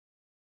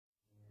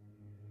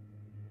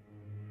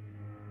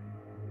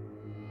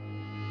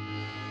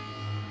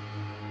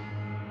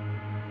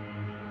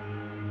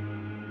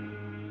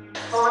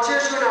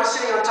Volunteers who are now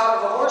sitting on top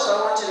of a horse, I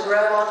want you to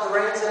grab onto the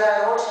reins of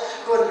that horse.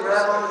 Go ahead and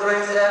grab onto the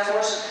reins of that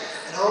horse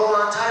and hold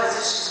on tight, as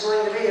this is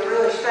going to be a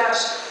really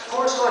fast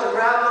horse. Go ahead and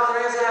grab onto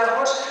the reins of that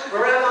horse.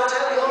 Grab on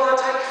tightly, hold on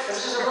tight.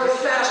 This is a really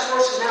fast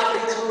horse, and now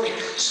it begins moving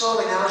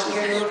slowly. Now it's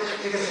beginning to move.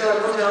 You can feel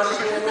it moving. Now it's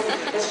beginning to move.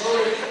 It's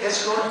moving.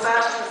 It's going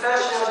faster and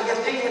faster. Now it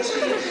begins picking its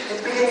speed. It's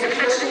beginning to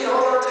pick its speed.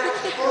 Hold on tight.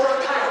 Hold on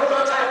tight. Hold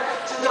on tight.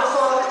 Do not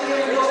fall off. It's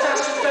beginning to go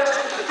faster and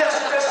faster.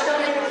 Faster and faster. Now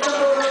beginning to jump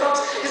over those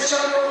bumps. It's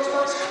jumping over those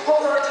bumps.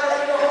 Hold on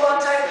tight. Hold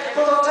on tight.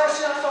 Hold on tight.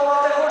 Do not fall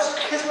off that horse.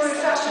 It's moving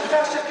faster and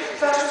faster.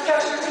 Faster and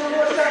faster. It's moving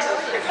more faster.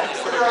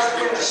 Now it's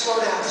beginning to slow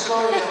down.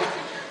 Slowing down.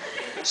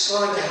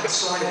 Slowing down.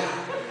 Slowing down.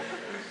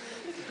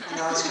 And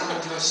now it's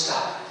coming to a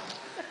stop.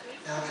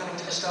 Now coming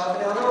to a stop.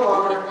 And now no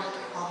longer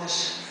on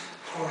this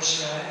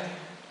horse ride.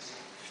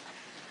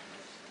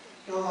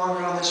 No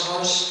longer on this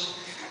horse,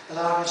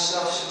 allowing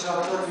yourself to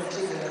drop down and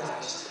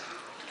demoralized.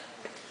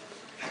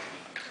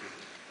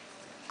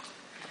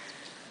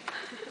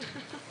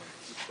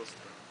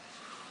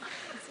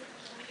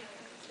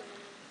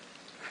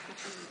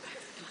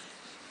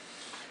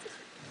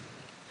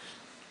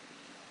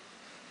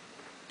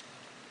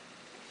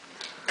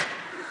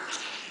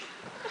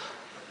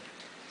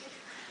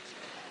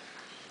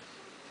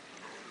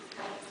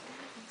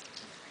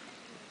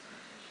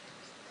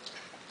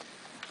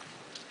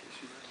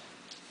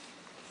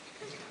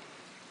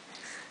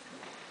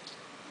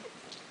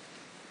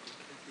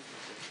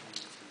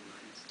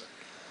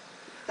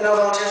 And now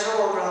volunteers no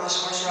longer on this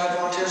horse ride.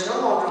 Volunteers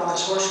no longer on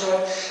this horse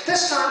ride.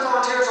 This time,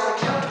 volunteers, on the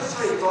count of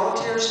three.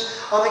 Volunteers,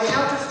 on the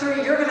count of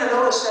three, you're going to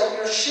notice that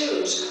your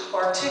shoes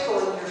are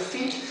tickling your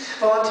feet.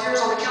 Volunteers,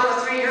 on the count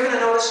of three, you're going to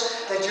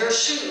notice that your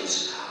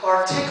shoes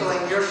are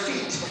tickling your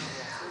feet.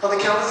 On the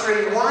count of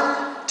three,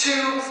 1,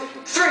 2,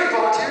 3.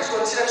 Volunteers, go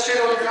and sit up straight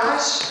over your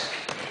eyes.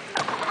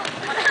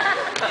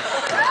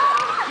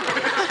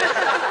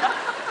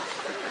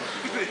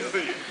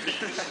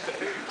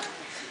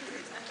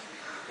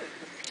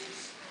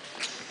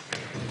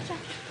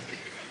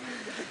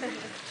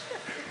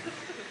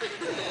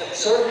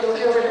 Sir, you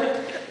looking over here?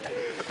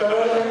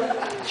 Over here?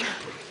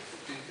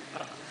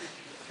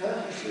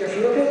 Yeah, you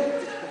feel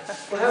good?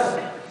 What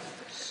happened?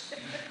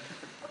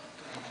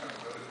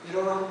 You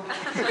don't know?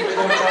 You don't know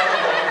what I'm talking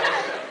about.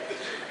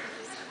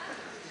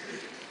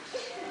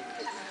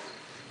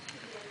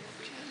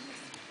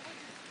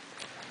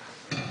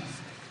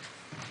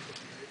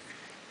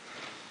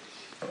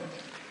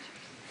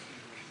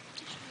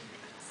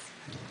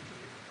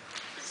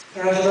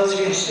 Alright, for those of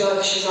you who still have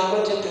the shoes on,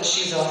 go take those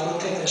shoes off. Go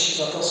take those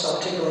shoes off. They'll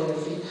stop tickling your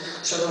feet.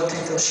 So go and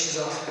take those shoes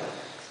off.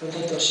 Go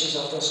take those shoes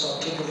off. They'll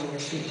stop tickling your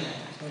feet.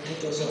 Go and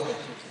take those off.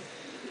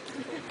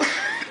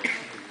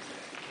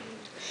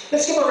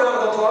 Let's give a round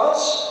of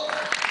applause.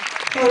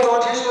 All right,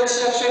 volunteers, go and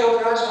sit up straight open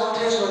your eyes.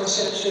 Volunteers, go and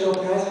sit up straight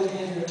open your eyes. Let me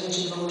have your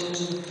attention,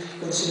 volunteers.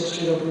 Go and sit up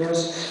straight open your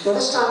eyes. Now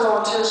this time,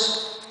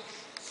 volunteers,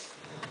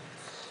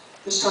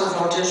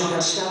 we're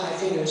going to snap my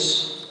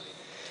fingers.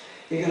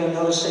 You're going to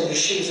notice that your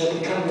shoes have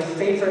become your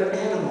favorite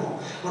animal.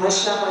 When I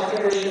snap my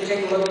fingers, you can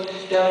take a look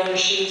down at your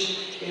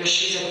shoes. Your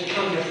shoes have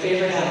become your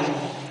favorite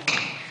animal.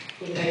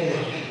 We'll take a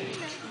look.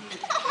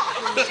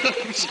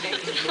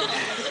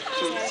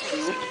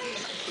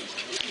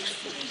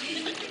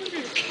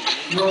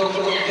 You want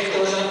to pick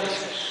those up?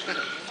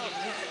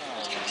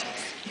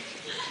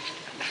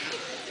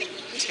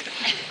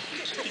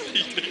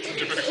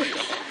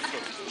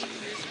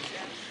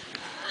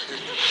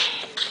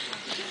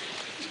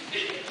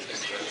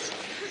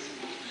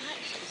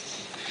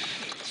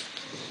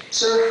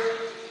 Sir,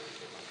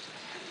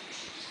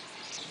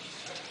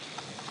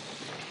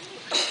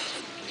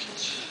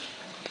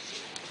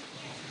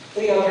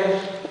 what do you got over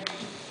here?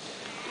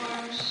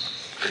 Horse.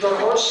 You got a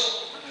horse?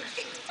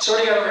 So what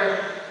do you got over here?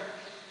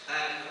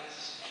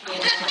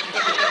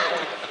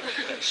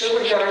 Sir, what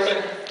do you got right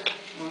there?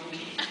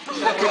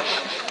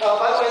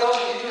 By the way, those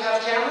of you who have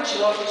cameras,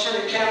 you're welcome to turn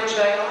your cameras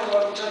back on. You're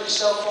welcome to turn your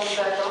cell phones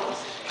back on.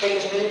 Take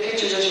as many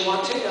pictures as you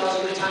want to. Now's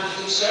a good time to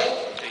do so.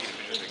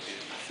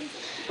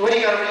 What do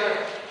you got over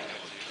here?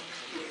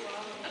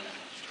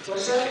 What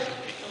is that?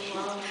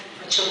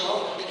 A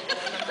chihuahua.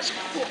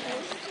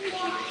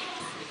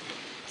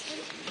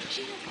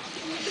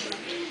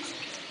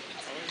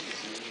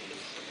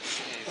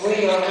 What do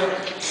you got over here?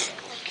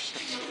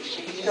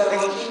 You got a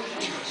monkey?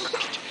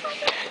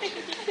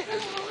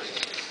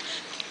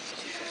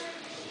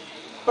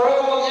 All right,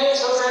 volunteers,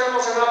 those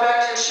animals are now back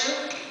to your shoe.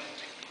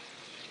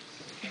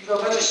 Go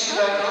put your shoe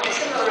back on. Let's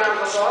get another round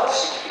of applause.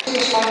 See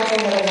this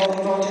microphone that I'm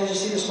holding, volunteers? You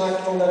see this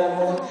microphone that I'm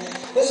holding?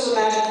 This is a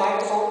magic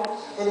microphone.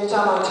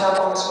 Anytime I tap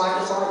on this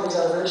microphone, it gives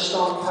out a very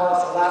strong,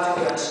 powerful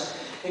laughing gas.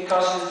 It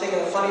causes you to think of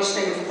the funniest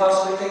thing you can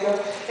possibly think of.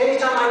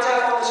 Anytime I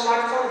tap on this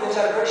microphone, it gives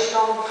out a very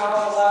strong,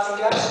 powerful laughing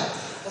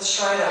gas. Let's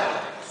try it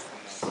out.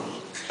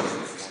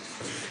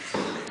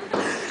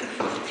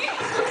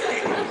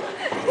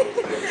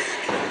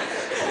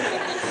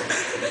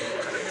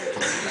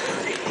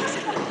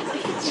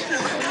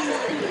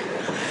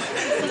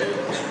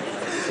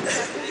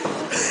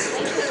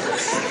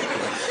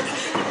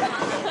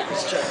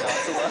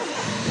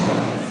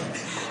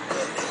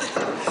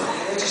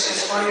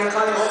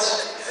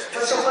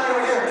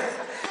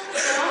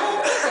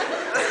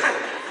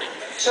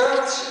 Sir,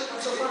 what's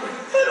so funny?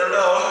 I don't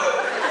know.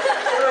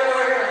 Right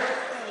over here.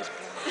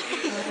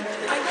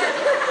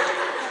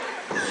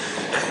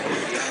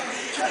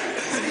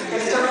 Can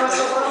you tell me what's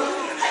so funny?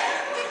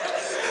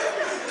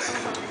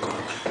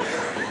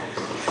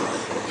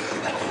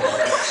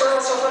 Sir,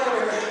 what's so funny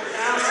over here?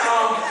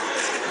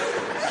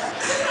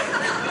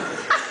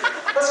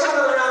 Let's give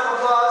another round of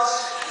applause.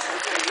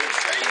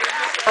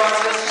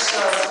 This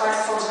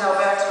microphone's now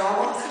back to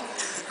normal.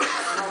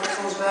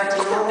 Microphone's back to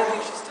normal.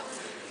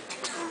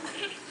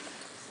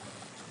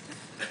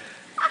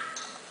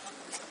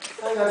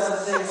 I got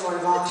another thing for you,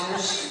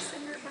 volunteers.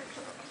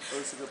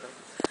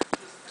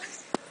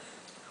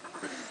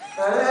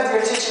 Let me have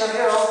your attention up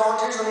here, all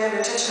volunteers. Let me have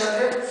your attention up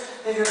here.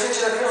 Have your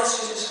attention up here. Let's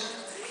do this.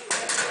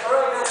 All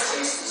right, now,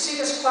 see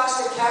this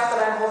plastic cap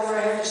that I'm holding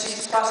right here? You see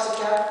this plastic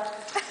cap?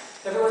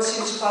 Everyone see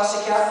this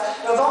plastic cap?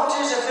 Now,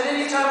 volunteers, if at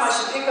any time I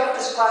should pick up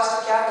this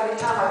plastic cap,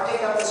 anytime I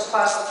pick up this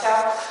plastic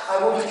cap,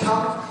 I will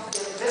become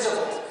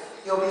invisible.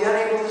 You'll be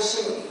unable to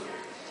see me.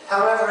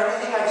 However,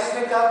 anything I do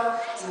pick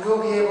up, you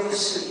will be able to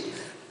see.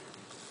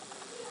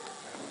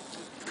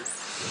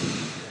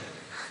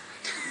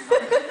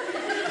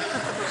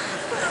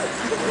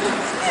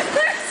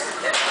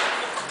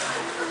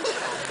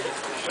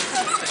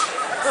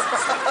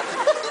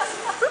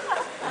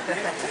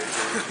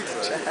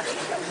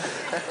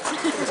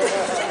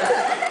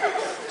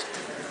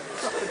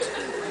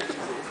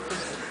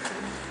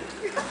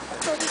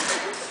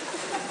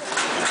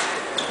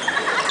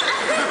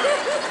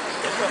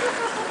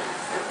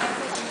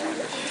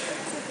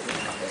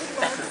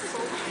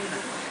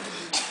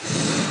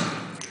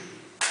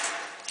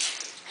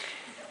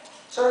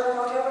 Sir,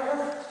 you okay over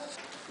here?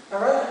 All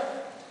right.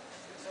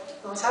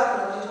 What's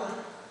happening? What are you doing?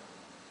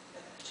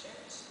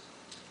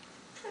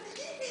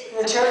 In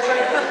the chair right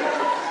here?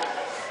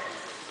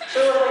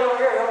 Sir, what about you over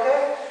here? You okay?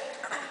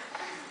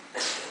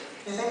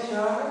 You think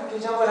you're all right? Can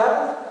you tell what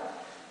happened?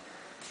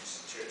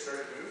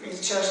 The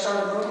chair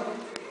started moving.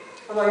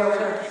 What about you over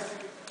here?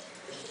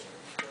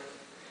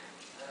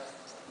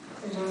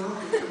 You don't know?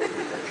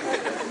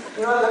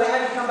 You know what? Let me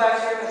have you come back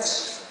here.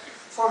 Let's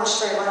form a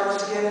straight line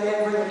once again and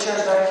then bring your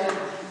chairs back in.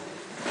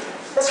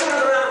 Let's give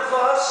another round of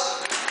applause.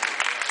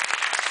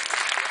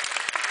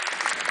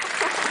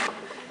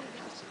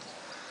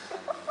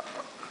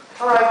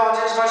 All right,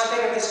 volunteers, why don't you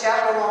pick up this cap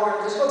no longer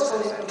invisible?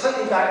 It's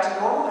completely back to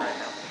normal.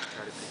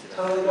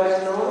 Totally back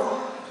to normal.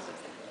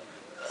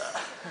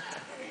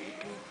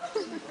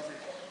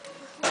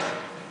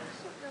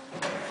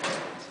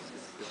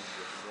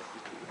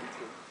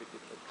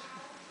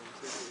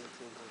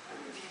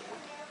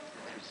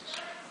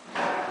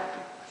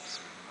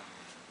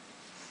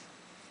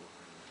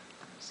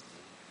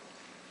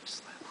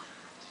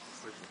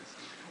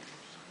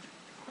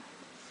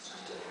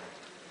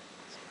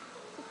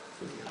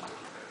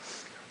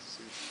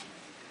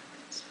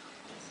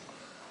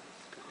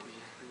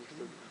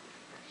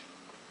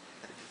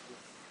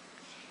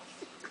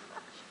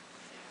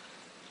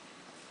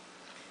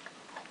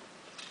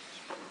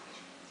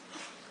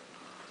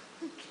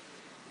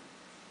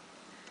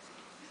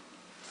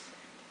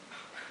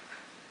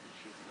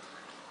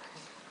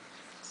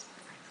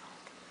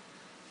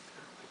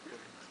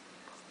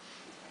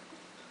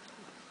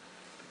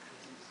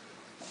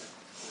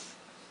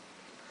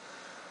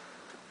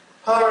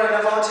 All right,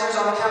 now volunteers,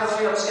 on the count of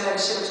three, I'm just going to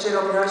have you sit straight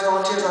open your eyes,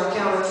 volunteers, on the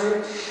count of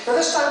three. Now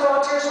this time,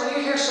 volunteers, when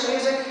you hear some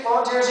music,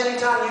 volunteers,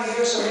 anytime you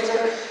hear some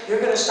music,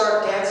 you're going to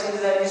start dancing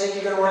to that music.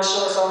 You're going to want to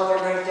show us all of your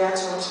great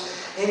dance moves.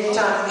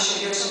 Anytime you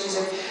should hear some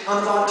music.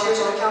 On the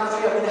volunteers, on the count of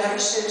three, I'm going to have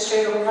you sit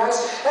straight open your eyes.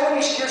 And when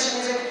you should hear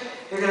some music,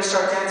 you're going to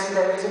start dancing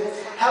to that music.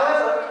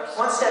 However,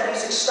 once that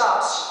music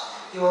stops,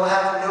 you will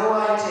have no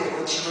idea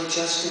what you were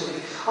just doing.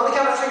 On the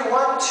count of three, 1,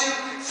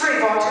 2,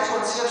 3, volunteers,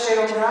 want to sit up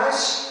straight open your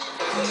eyes.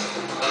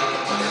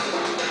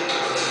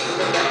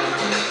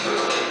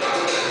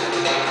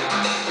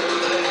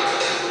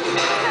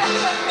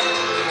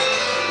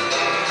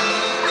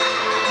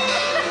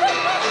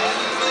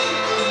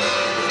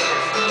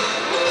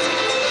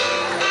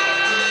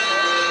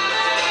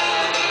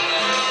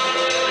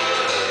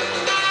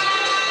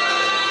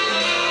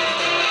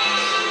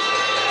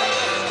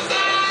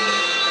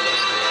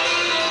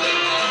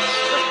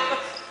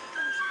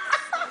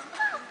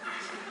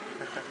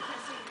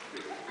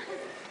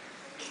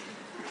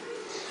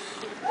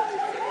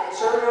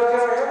 Sir, you okay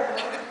over here?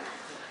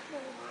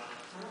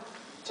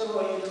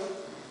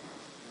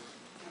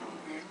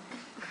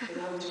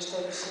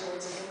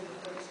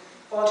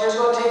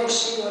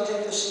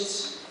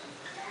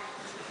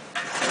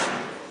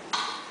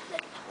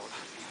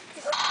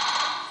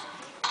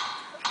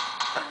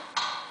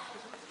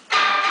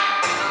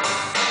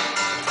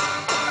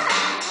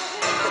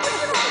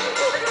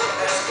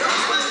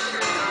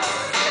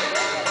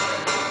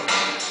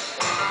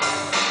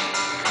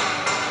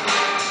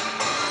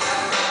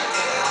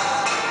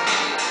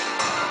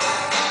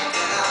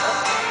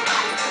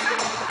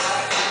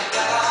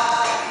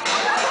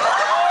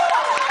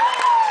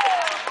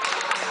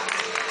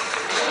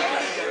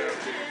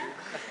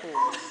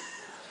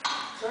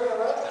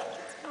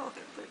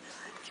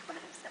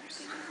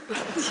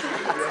 Let's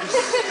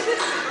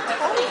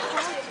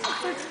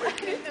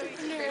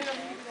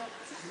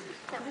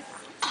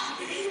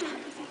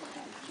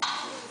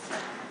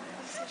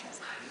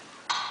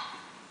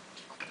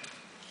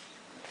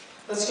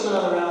give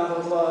another round of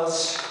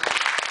applause.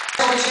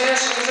 Tony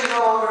Chance, music no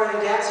longer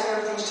any dancing,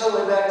 everything's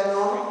totally back to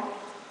normal.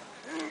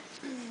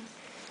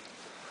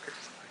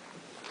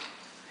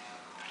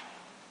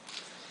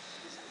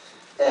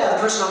 Yeah,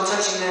 the person I'm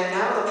touching right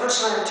now, the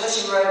person I'm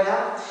touching right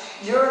now,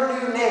 your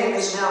new name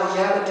is now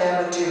Yabba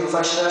Dabba Doo. If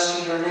I should ask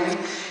you your name,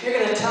 you're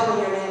going to tell me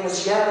your name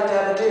is Yabba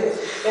Dabba Doo.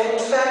 And in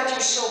fact,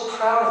 you're so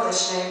proud of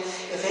this name,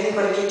 if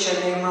anybody gets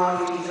your name wrong,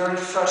 you'd be very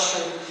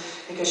frustrated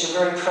because you're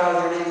very proud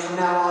of your name. From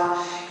now on,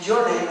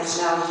 your name is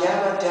now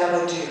Yabba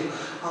Dabba Doo.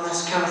 On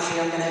this count of three,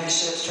 I'm going to have you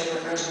sit up straight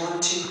over your eyes. 1, 2,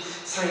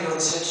 3, go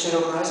and sit straight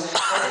over your eyes. I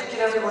didn't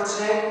get everyone's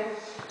name.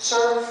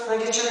 Sir, can I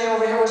get your name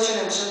over here? What's your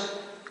name, sir?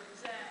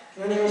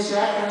 Your name is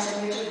Zach, nice to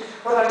meet you.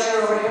 What about you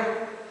over here?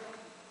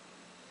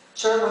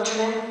 Sir, what's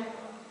your name?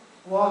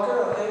 Walker,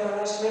 okay, very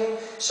nice to meet you.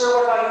 Sir,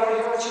 what about you over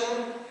here? What's your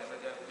name?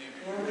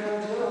 Yabba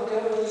Dabba Doo, okay,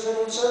 what's your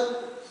name, sir?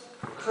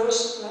 Chris,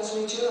 nice to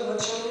meet you. And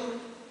what's your name?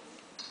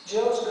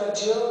 Jill, so we got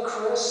Jill,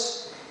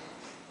 Chris,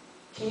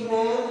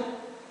 He-Man.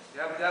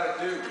 Yabba Dabba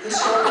Doo. This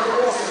guy over here.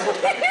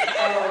 Oh,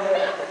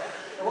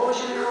 yeah. And what was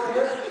your name over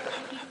here?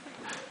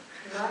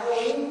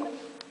 Nyalene.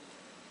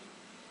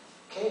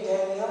 Okay,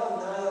 Danielle,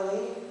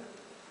 Nyalene.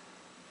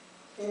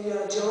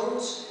 Indiana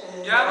Jones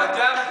and... Yabba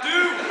Dabba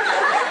Doo!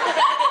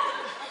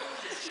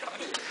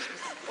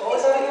 What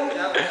was that again?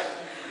 Yabba.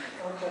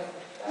 Okay.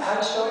 How do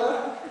you spell that?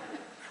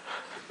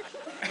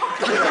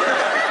 Okay, all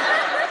right.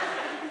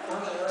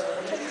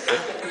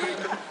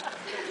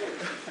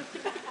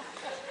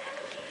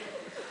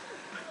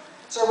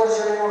 So what is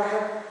your name over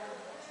here?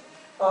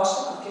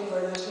 Austin? Okay,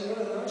 very nice to meet you.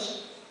 And yours?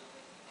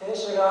 Okay,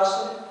 so we got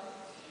Austin,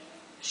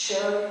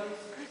 Sherry,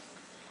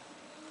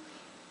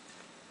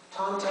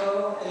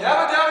 Tonto, and...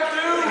 Yabba Dabba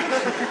Doo!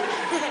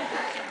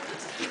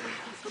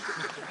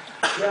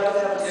 Yabba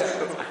Dabba Doo.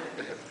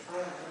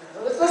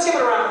 Let's give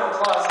it a round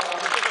of applause.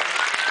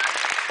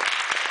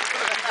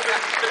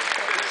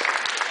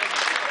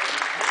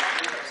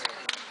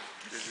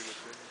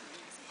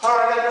 All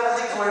right, I got another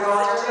thing for you,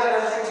 volunteers. I got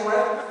another thing for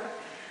you.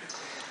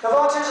 Now,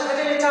 volunteers, if at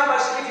any time I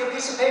should give you a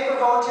piece of paper,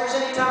 volunteers,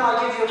 anytime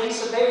I give you a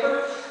piece of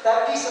paper,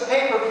 that piece of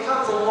paper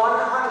becomes a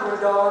 $100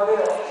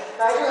 bill.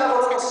 Now, I do have a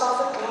little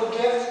something, a little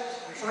gift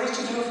for each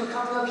of you for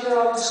coming up here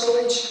on the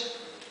stage.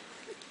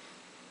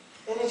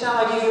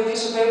 Anytime I give you a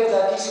piece of paper,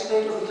 that piece of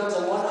paper becomes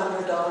a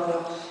 $100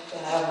 bill.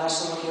 And I have a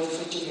nice little gift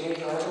for each of you. Here you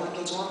go, everyone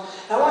gets one.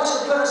 Now, I want you to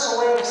put this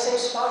away in a safe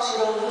spot so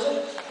you don't lose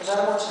it, because I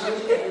don't want you to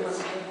lose it. Everyone's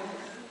getting one.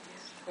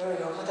 There we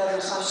go, put that in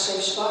a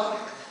safe spot.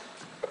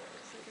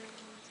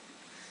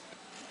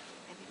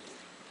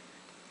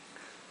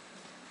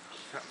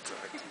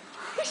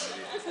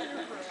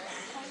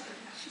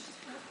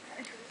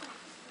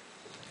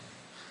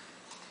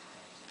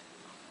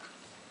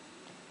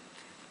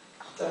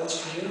 That was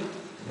for you.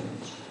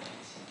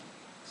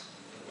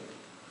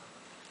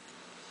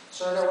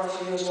 So I got one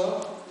for you as well.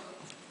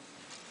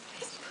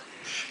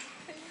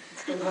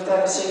 Can you put that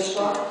in a safe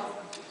spot?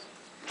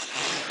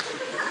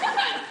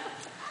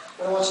 I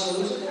don't want you to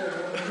lose it. There we go.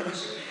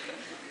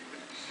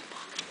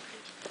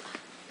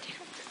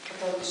 Put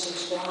that in a safe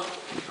spot.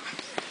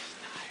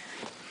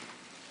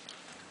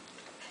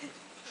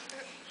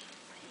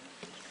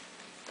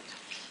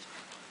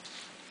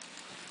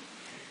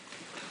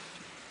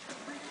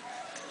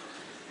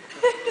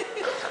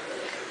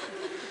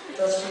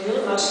 That's for you.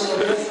 Nice little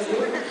bit for you.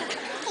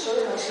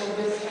 Sorry, nice little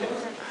bit for you.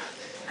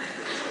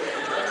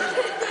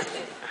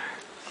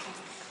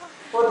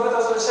 Want to put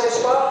those in a safe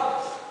spot?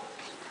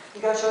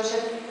 You got yours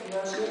in? You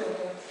got yours in?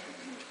 Okay.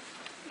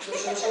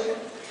 Yours in?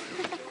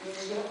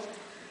 Yours in?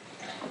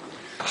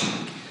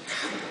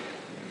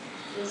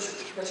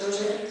 Got yours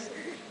in?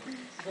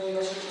 Okay, you got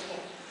yours in?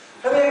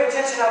 Let me have your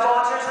attention now,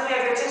 volunteers. Let me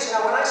have your attention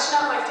now. When I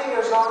snap my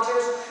fingers,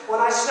 volunteers,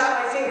 when I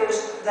snap my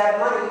fingers, that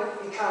money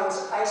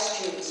becomes ice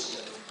cubes.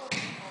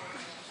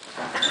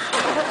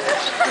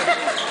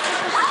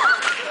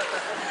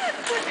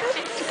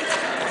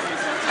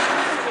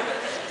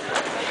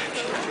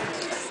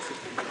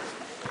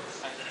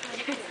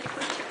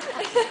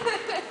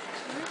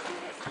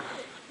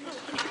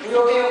 Are you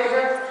okay over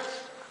here?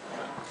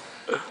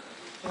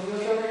 Are you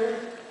okay over here?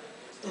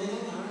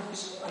 Anything?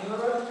 Are you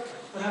alright?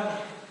 What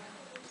happened?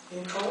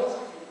 You cold?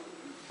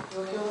 You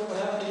okay? What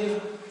happened to you?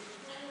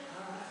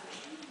 Alright.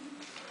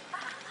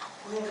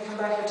 We have to come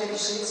back here, take your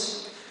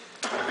seats.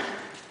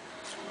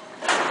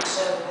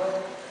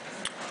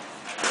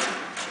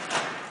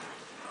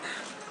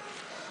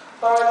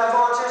 Alright, now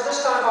volunteers,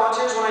 this time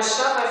volunteers, when I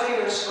snap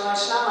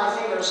my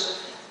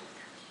fingers,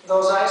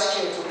 those ice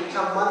cubes will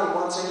become money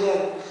once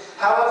again.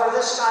 However,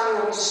 this time you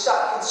will be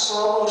stuck in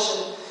slow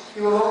motion.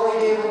 You will only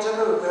be able to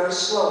move very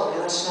slowly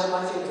when I snap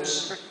my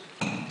fingers.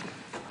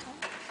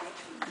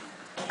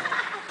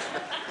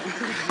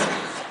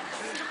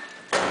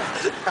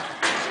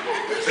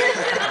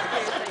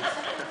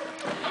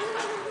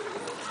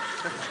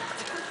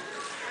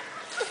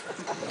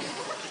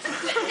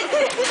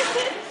 Put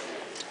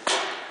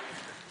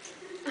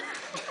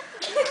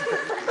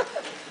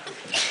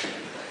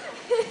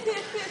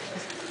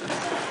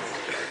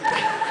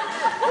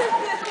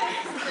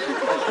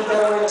that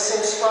away in the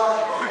same spot.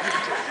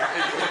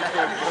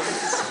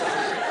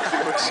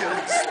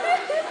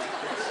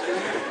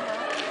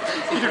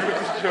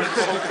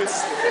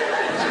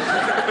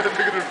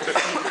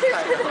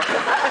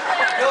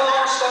 No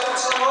longer stuck in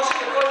slow motion.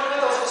 You're going to put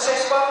those in the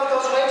same spot. Put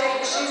those away. Take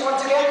your seats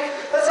once again.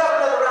 Let's have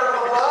another round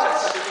of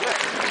applause.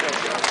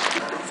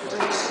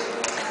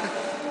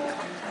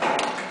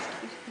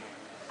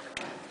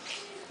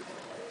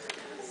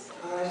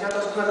 You got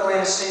those put away in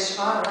the same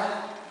spot, right?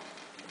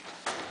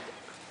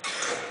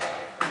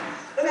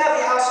 Let me have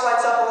the house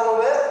lights up a little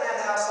bit. Let me have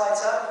the house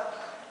lights up.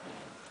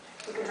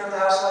 We can turn the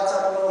house lights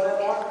up a little bit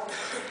more.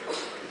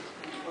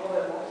 A little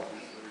bit more.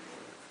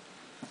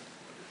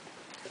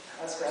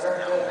 That's better.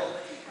 Good.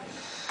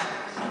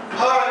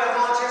 All right, now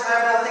volunteers, I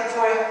have another thing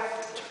for you.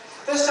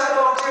 This time,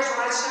 volunteers,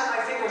 when I snap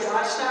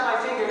my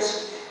fingers,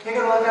 you're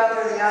going to look out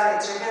there in the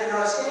audience. You're going to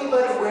notice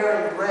anybody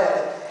wearing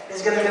red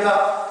is going to give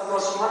out the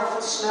most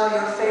wonderful smell,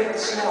 your favorite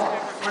smell.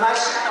 When I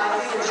snap my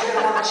fingers, you're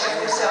going to want to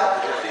check this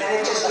out, and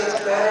it just gets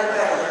better and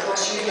better the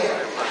closer you get.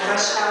 When I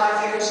snap my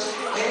fingers,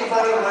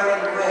 anybody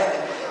wearing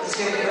red is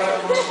going to give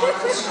out the most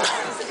wonderful smell.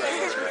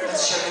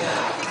 Let's check it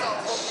out.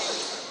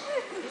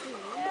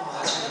 Oh,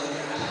 that's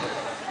really good.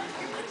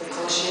 The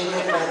closer you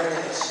get, the better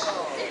it is.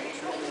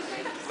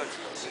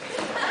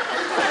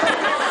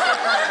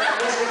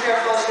 Please be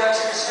careful as you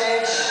exit the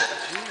stage.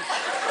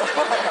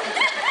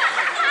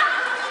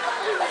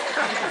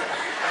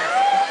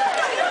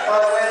 By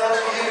the way, those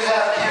of you who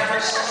have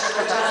cameras, this is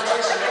the time to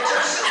take some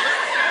pictures.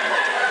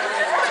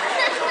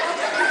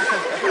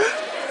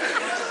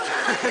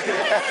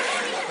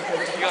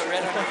 You got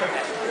red on?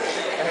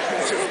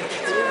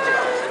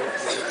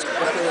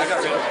 I got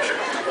red on.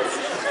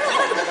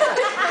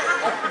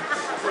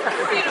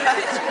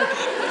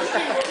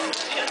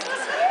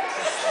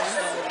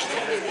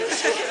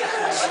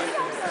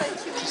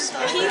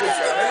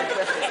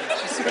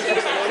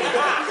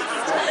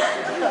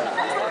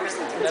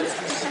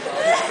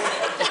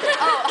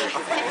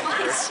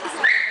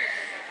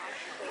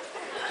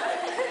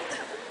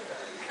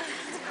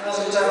 Now's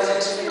a good time to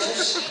take some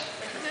pictures.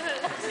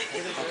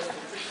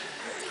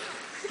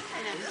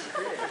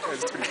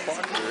 It's pretty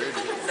popular,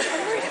 isn't it?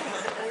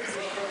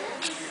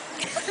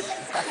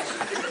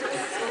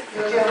 You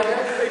okay over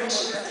there?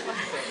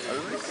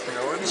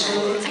 No one?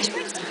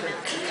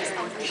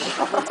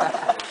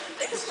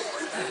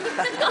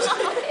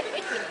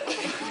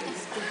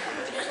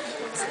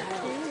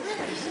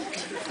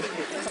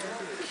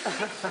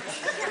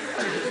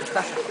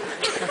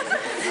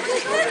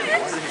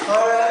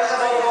 All right, how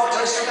about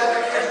volunteers come back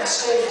up here to the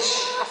stage?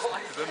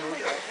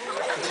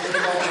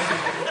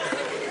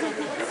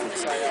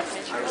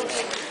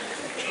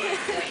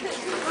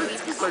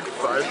 It's like 5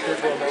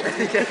 people on the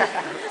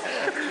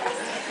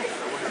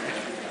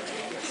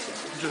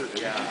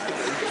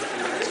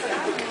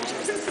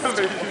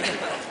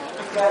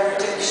Grab your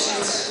take your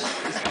seats.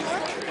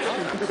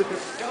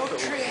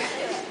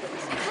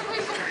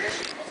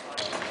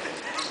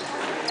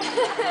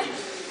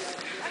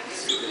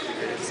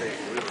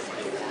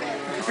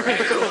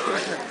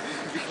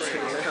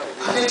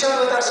 Can you tell me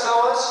what that smell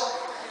was?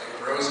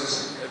 Roses.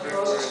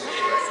 Roses.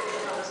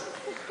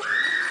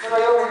 What about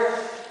you over here?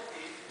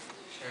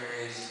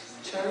 Cherries.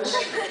 Cherries?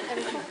 What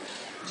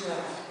do you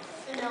have?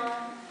 Vanilla.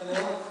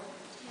 Vanilla?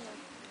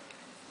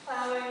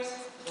 Flowers.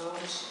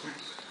 Flowers?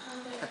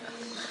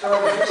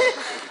 Strawberries.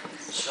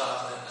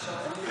 Strawberries?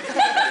 Chocolate.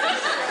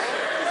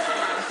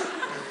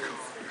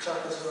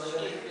 Chocolate's really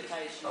good.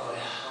 Oh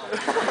yeah.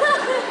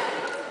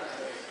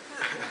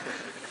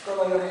 What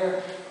about you over here?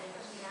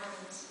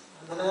 Bananas.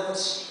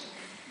 Bananas.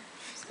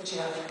 What you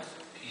have?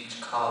 Peach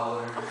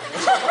cobbler.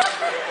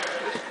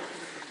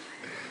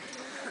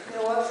 You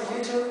know what? For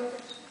you two,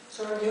 so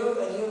are you,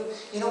 and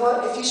you know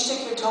what? If you stick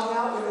your tongue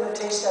out, you're going to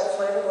taste that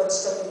flavor. Let's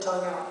stick your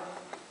tongue out.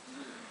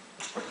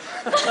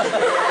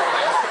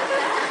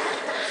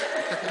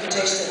 You can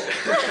taste it.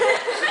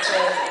 So,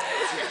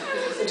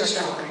 you just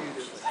know.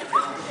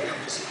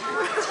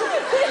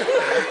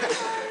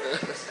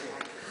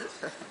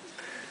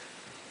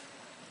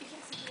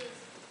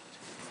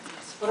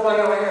 What about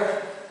you over here?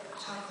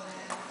 Chocolate.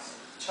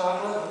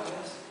 Chocolate?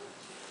 Okay.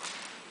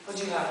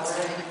 What'd you have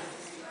already?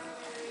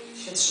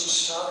 She had some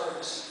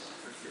strawberries.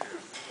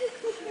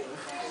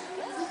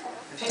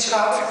 Peach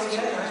cobbler, you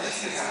get it, right?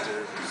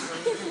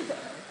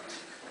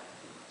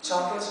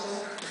 Chocolate's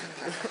good.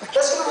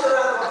 Let's give them a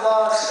round of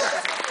applause.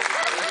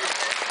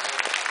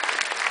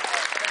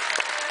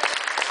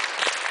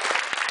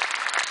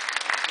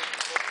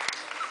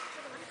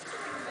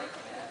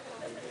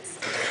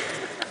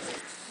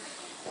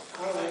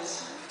 All right.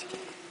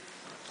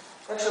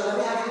 Actually, let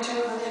me have you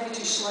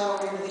two slide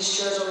over here to these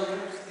chairs over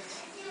here.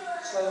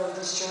 Slide over to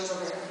these chairs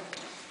over here.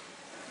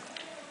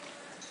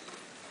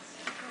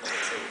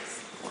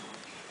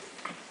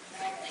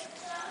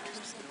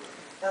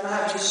 I'm going to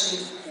have you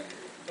seat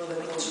a little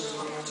bit closer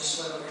to me. Just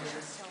slide over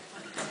here.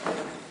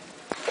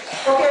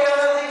 Okay,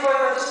 another thing for you.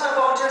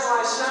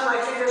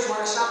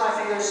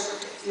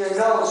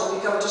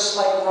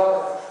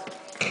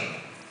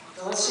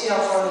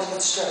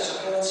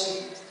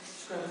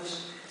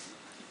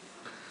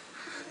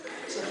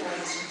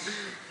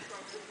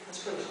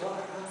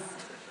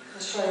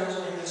 shoulders,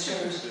 over here,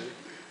 shoulders.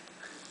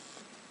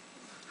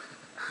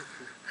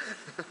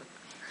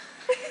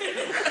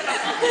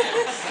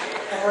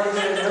 I've already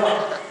did it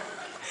all.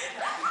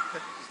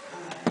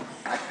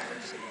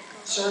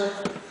 Sir,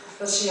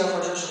 let's see how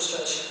far Josh will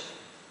stretch.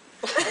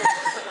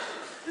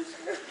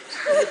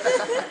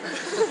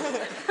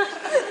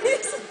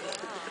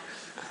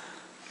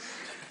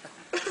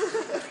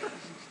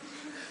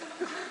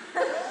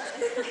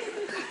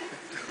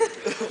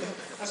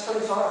 That's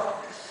pretty far.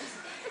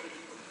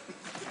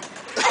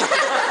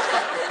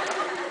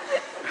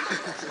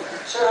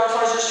 Sir, how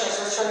far is your stretch?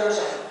 Let's try yours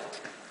out.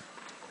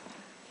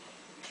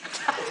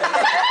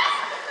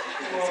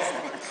 Whoa.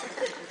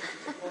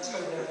 That's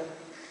pretty good.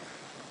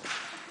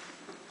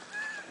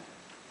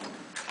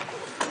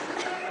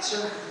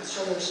 Sir, let's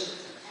try yours.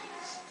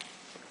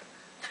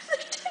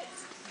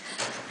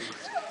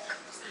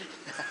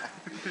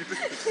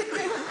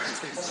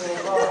 That's a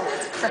little far.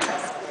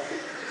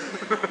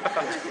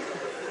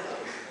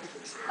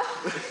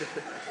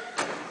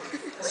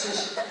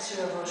 Let's see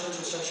how far Josh will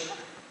stretch.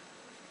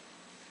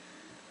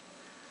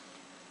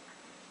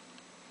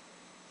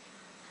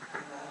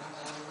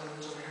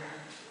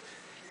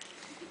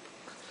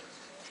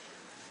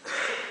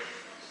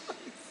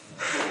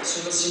 So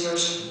let's see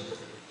yours.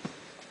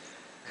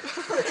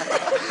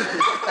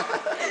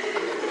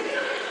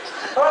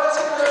 All right, let's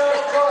give another round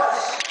of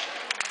applause.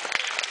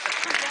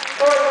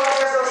 All right,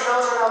 volunteers, those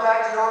noses are now back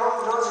to normal.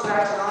 The noses are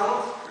back to normal.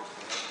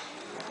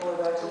 All the way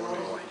back to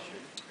normal.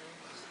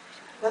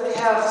 Then we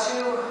have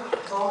two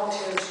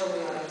volunteers from the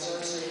audience. So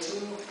let's see,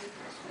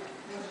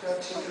 we've got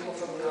two people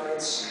from the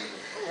audience.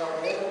 No,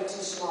 they're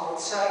too small.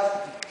 Let's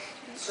have,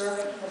 sir,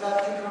 if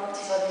that can come up,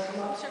 does that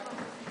come up?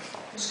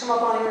 Just come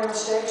up on here on the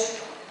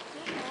stage.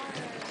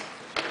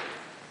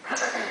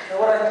 Now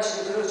what I need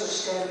you to do is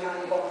just stand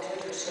behind the volunteers,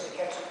 you're just going to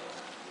catch them.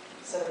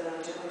 Instead of it on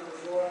the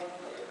floor,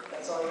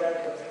 that's all you got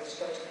to do. Just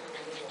catch them on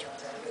the floor.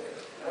 That's how you do it.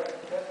 All right,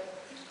 good.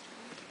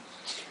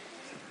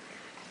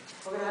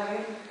 We're going to have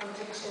you come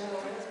take a stand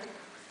over here.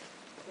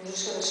 You're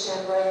just going to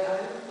stand right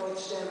behind him. Go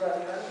stand right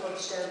behind him. Go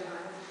stand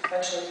behind him.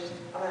 Actually,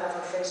 I'm going to have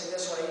her facing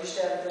this way. You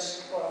stand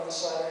this, well, on this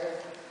side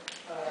right here.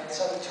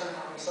 So we turn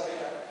on just like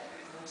that.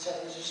 So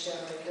you just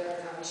stand right there,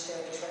 and have me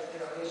stand just right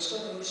there. Okay, just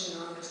go and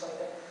loosen your arm just like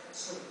that.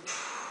 Sleep.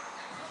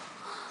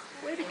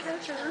 Way to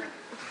catch her.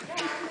 I'm going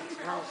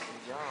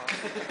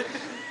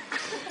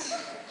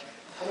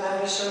to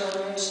have you sir,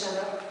 ready to stand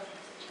up.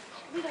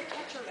 We gotta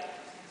catch her.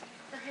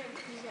 Her hand,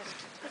 you got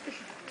it.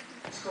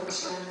 Just go and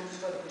stand there,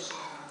 just go and loosen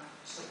your arm.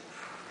 Sleep.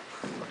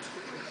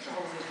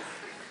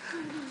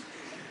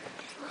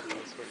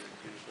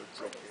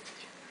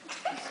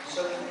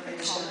 So you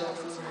stand up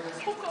from here.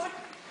 Oh God.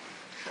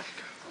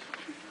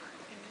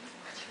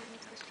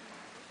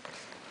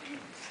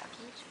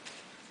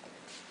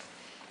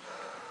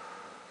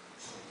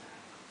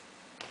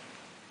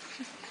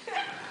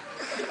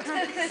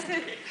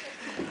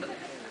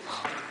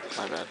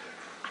 My bad.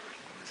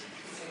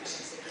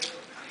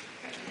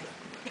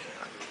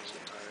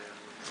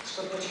 Just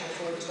go put your head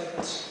forward just like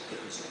this. Put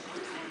your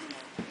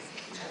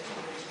head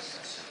forward just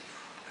like this.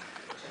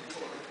 Put your head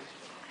forward.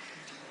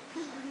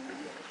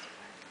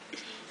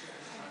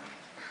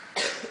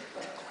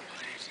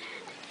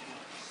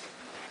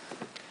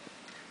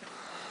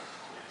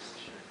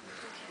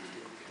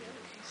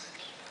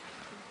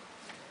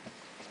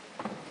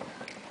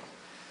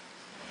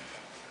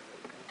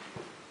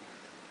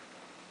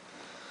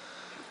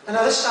 And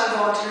now this time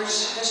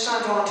volunteers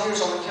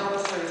on the count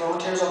of three.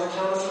 Volunteers on the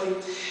count of three.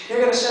 You're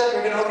going to sit up,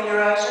 you're going to open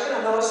your eyes, you're going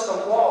to notice the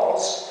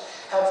walls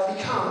have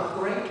become a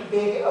great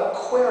big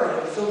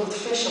aquarium filled with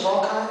fish of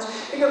all kinds.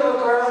 You're going to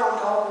look around on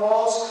all the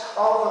walls.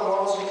 All of the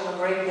walls become a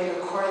great big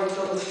aquarium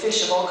filled with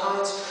fish of all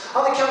kinds.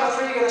 On the count of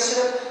three, you're going to sit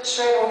up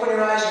straight, open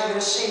your eyes, and you're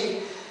going to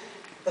see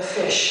the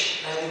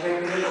fish and the great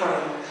big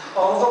aquarium.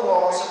 All of the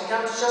walls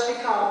have just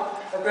become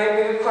a great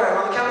big aquarium.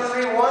 On the count of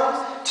three, 1,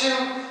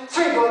 2,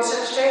 3. Go and sit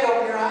up straight,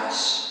 open your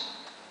eyes.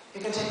 You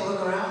can take a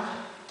look around.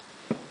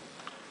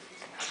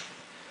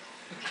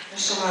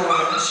 There's some right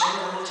over there. So you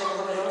want to take a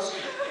look at those? You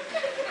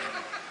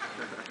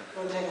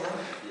want to take a look?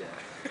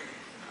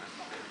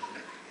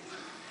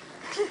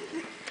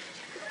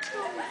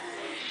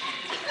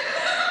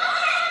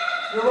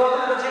 You're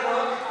welcome to take a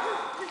look.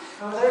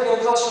 Over there, get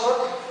a closer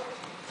look.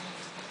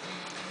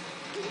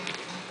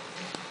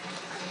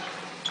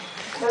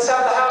 Let's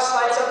have the house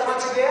lights up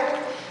once again.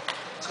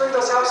 Let's bring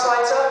those house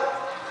lights up.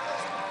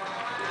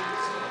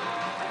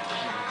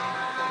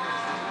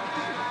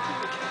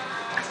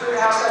 Bring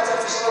the house lights up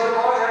just a little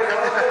bit more. There we go.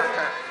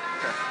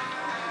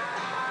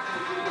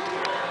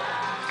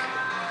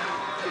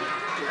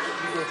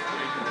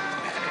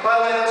 By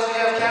the way, those of you who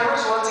have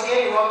cameras, once again,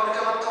 you're welcome to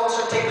come up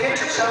closer and take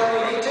pictures however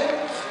you need to.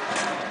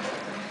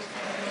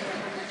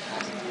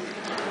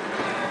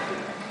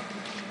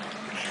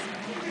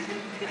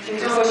 Can you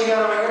tell me what you got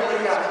over here? What do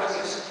you got? What is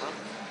this?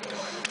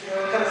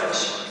 What kind of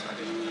fish?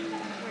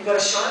 You got a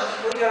shark?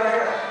 What do you got over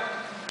here?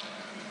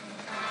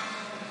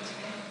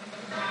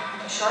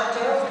 A shark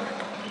tail?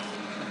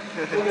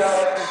 What do you got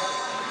over here?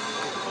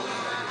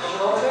 A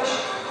goldfish?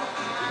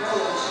 What are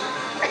those?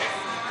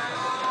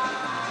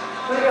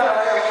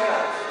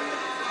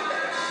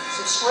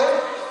 Some squid.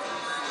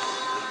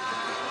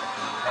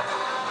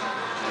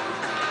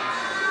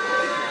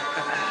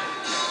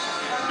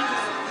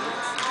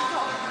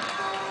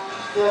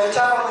 Yeah, if you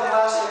tap on the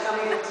glass, they come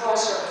even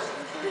closer.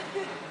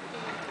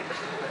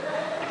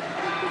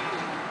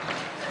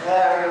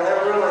 There we go,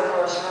 they're really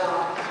close now.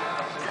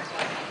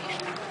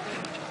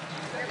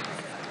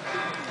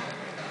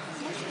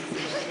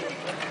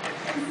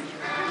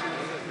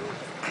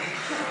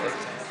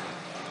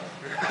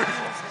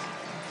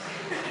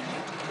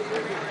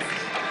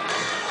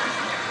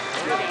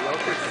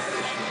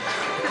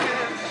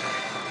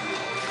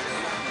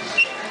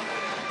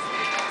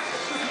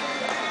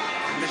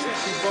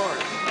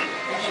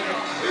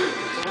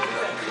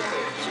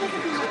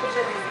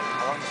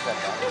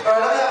 All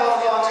right, let me have all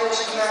the volunteers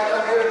come back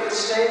up here to the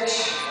stage.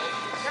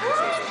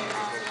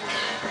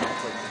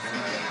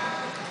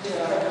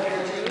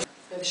 Yeah,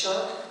 big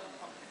shark.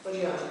 What do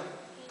you got?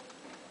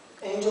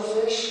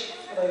 Angelfish.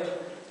 What do you got?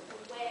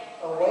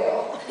 A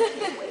whale.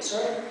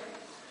 Sorry.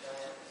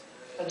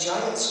 A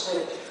giant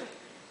squid.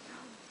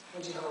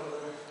 What'd you hold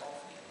there?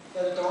 You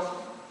got a dolphin.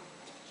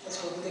 That's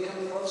cool. Did they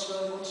come close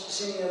really much? You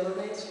see any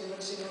mermaids? You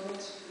ever see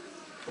mermaids?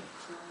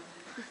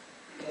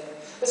 Okay.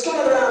 Let's give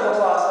another round of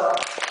applause though.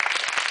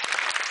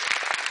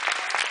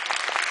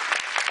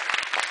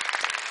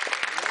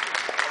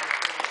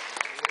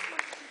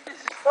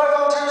 All right,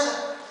 volunteers,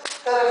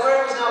 that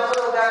aquarium is now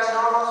completely back to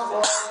normal. The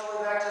water's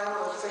completely back to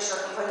normal. The fish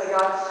are completely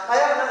gone. I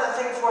have another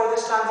thing for you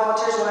this time,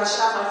 volunteers. When I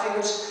snap my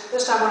fingers,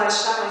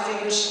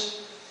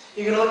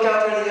 you're going to look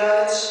out there in the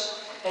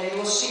audience, and you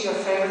will see your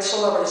favorite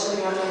celebrity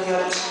sitting out there in the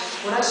audience.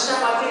 When I snap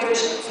my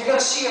fingers, you're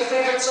going to see your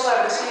favorite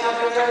celebrity sitting out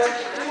there in the audience.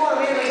 If you want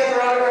to immediately get their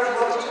autograph, you're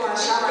welcome to when I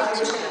snap my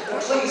fingers. But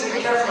please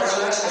be careful as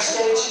you exit the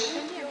stage.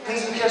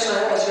 Please be careful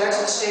as you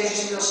exit the stage. You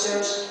see those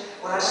stairs?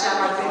 When I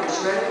snap my fingers,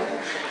 you ready?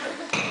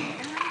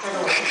 Take a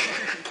look.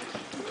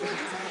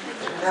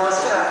 Now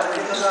let's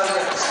get those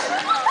autographs.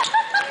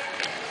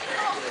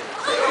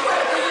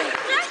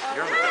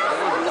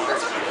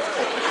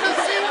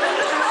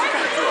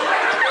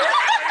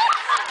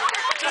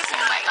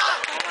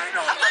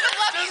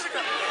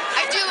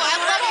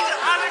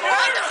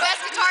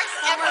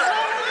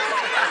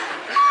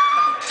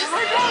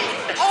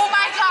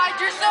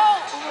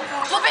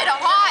 Flippin'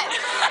 hot!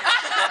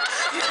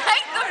 You're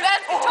like the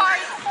best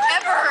guitarist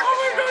ever!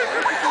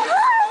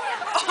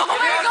 Oh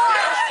my god!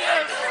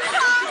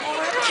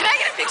 Can I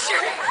get a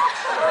picture?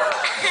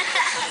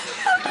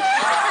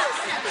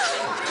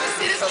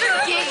 Sinister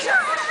Gate!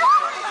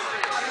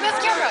 Where's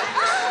the camera?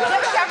 Do you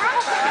have a camera?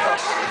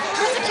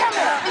 Where's the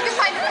camera? You can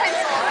find the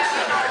pencil.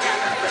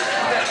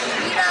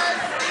 He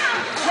does.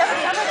 Do you have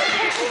a camera?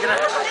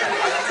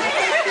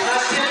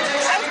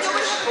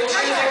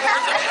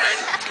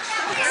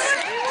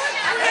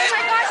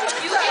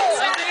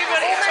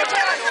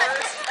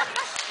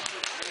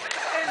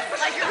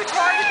 Like you're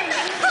retarded.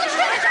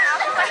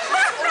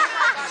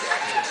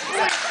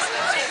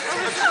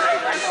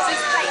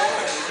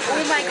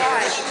 Oh my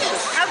gosh.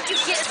 How did you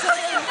get so in?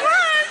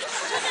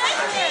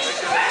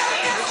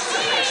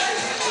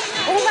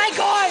 Oh my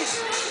gosh.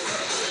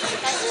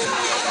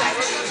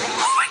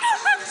 Oh my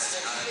gosh.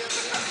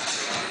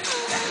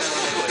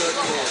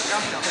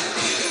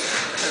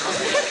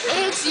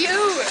 It's you.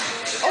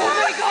 Oh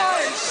my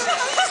gosh.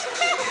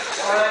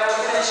 Alright, we'll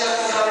finish up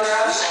with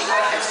autographs.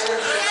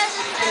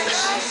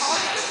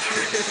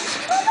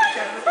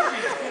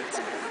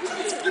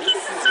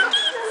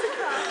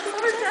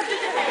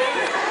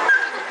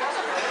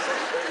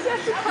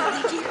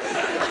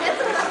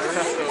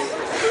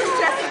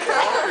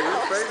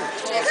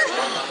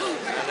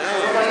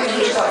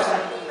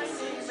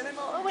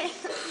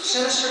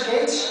 Sinister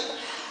Gates?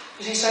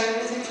 Is he saying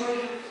anything for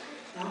you?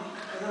 No? Or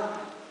not?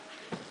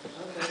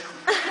 Okay.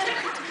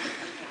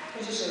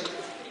 What'd you say?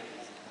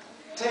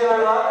 Taylor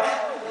Lautner?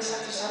 What is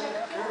that to say?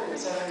 Oh,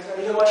 is that are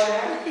you gonna wash your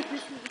hair?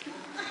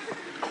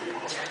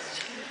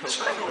 That's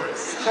really cool.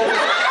 That's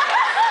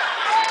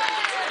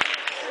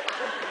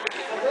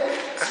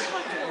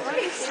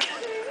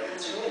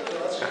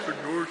really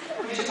cool.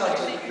 Who did you talk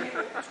to?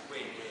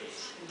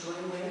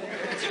 Jordan Wayne?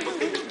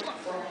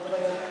 What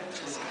about that?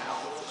 Two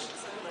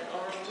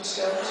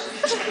scouts?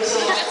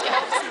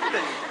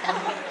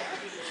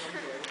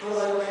 What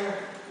about over here?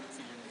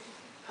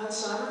 Hans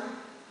Summer?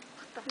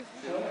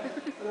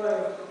 What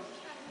about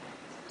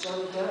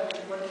Johnny Depp?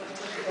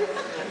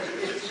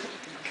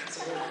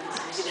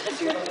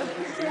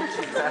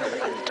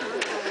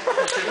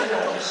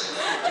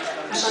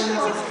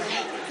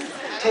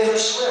 Taylor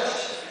Swift.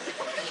 I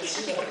can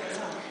see that right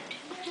now.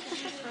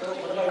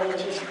 What about over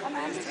here?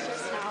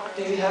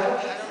 David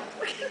Haddock?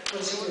 What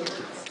does he do?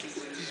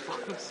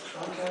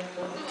 Okay,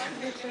 cool.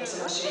 That's a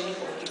nice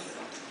uniform.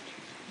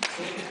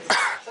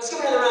 Let's give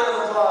him another round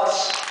of applause.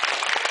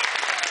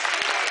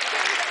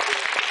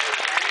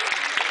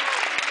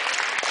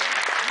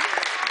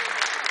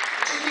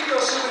 Keep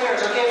those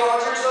souvenirs, okay,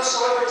 volunteers? Those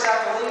celebrities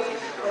have to leave.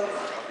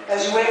 As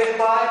you wave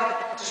goodbye,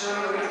 just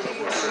remember we're going to keep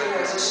those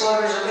souvenirs. The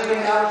celebrities are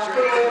leaving now.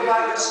 Good wave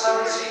goodbye to the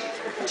celebrities.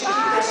 But you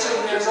keep those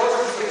souvenirs. Those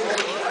are the people.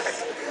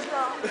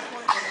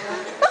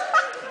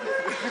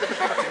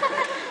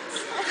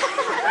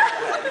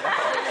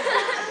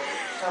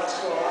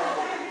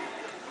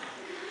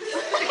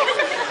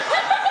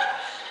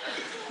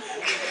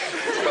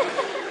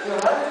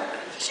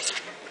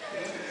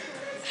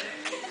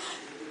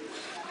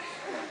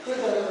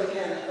 Where's that other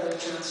can, by any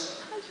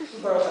chance? Who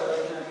borrowed that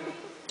other can?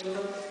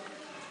 Anyone?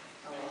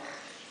 Oh,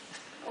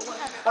 well.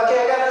 Okay,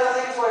 I got another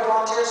thing for you,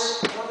 volunteers.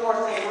 One more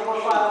thing, one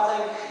more final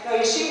thing. Now,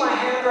 you see my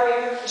hand right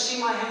here? You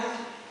see my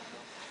hand?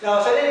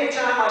 Now, if at any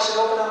time I should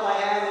open up my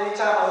hand,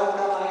 anytime I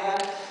open up my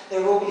hand,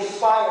 there will be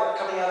fire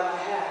coming out of my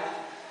hand.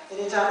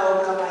 Anytime I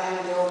open up my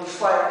hand, there will be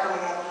fire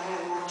coming out of my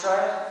hand. You want to try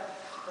it?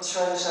 Let's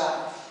try this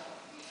out.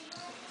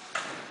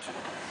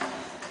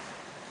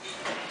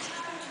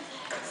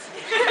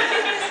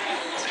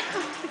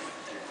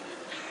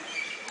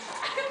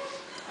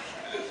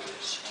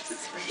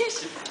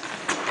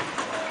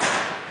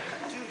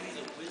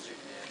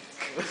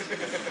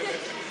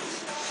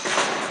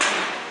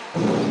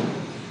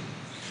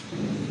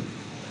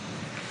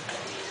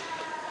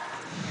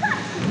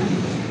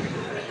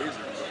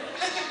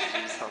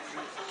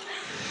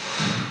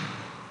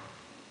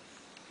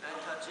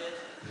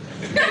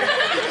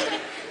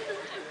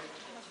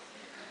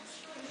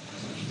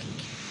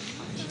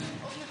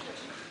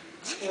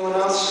 Anyone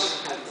else?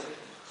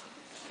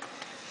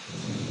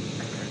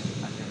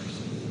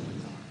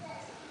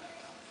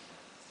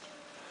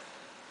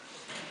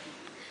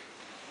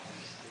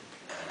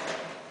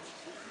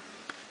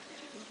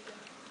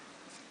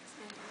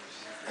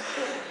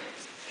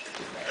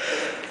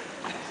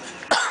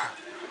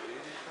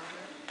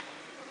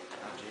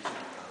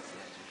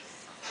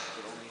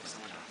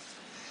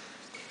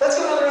 Let's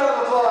give another round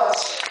of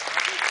applause.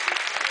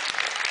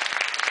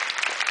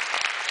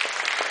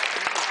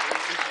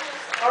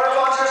 All right,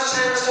 volunteers,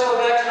 hand is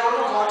totally back to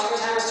normal.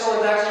 Volunteers, hand is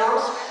totally back to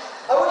normal.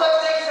 I would like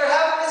to thank you for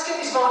having me. Let's give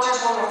these volunteers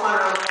one more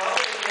final round of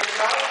applause. Good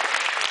job.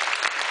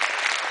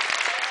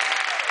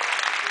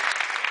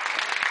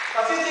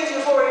 A few things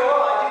before we go.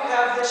 I do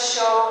have this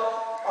show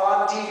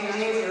on DVD.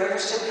 If you're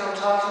interested, come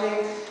talk to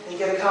me and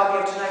get a copy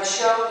of tonight's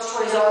show. It's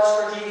 $20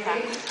 for a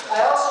DVD.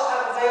 I also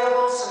have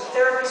available some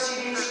therapy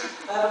CDs.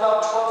 I have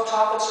about 12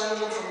 topics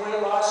ranging from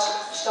weight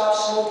loss, stop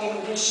smoking,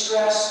 reduce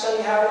stress,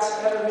 study habits,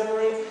 better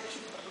memory,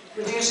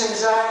 reduce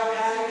anxiety,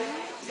 panic.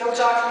 Come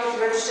talk to me if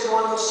you're interested in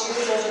one of those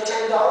CDs. Those are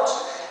 $10.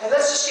 And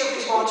let's just give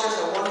these volunteers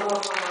one more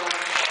final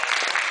round.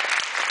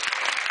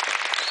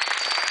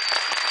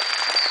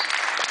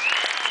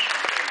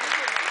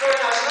 Very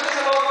nice. Let me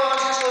have all the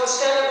volunteers go and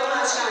stand up. I'm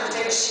not just going to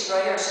take a seat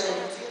right here, sitting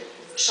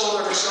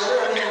shoulder to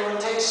shoulder. I think we're going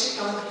to take a seat.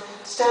 Come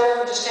stand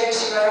up and just take a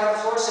seat right on the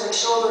floor, sitting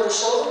shoulder to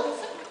shoulder.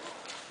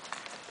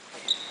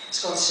 Let's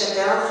go and sit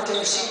down and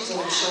take a seat,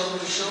 sitting shoulder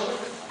to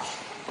shoulder.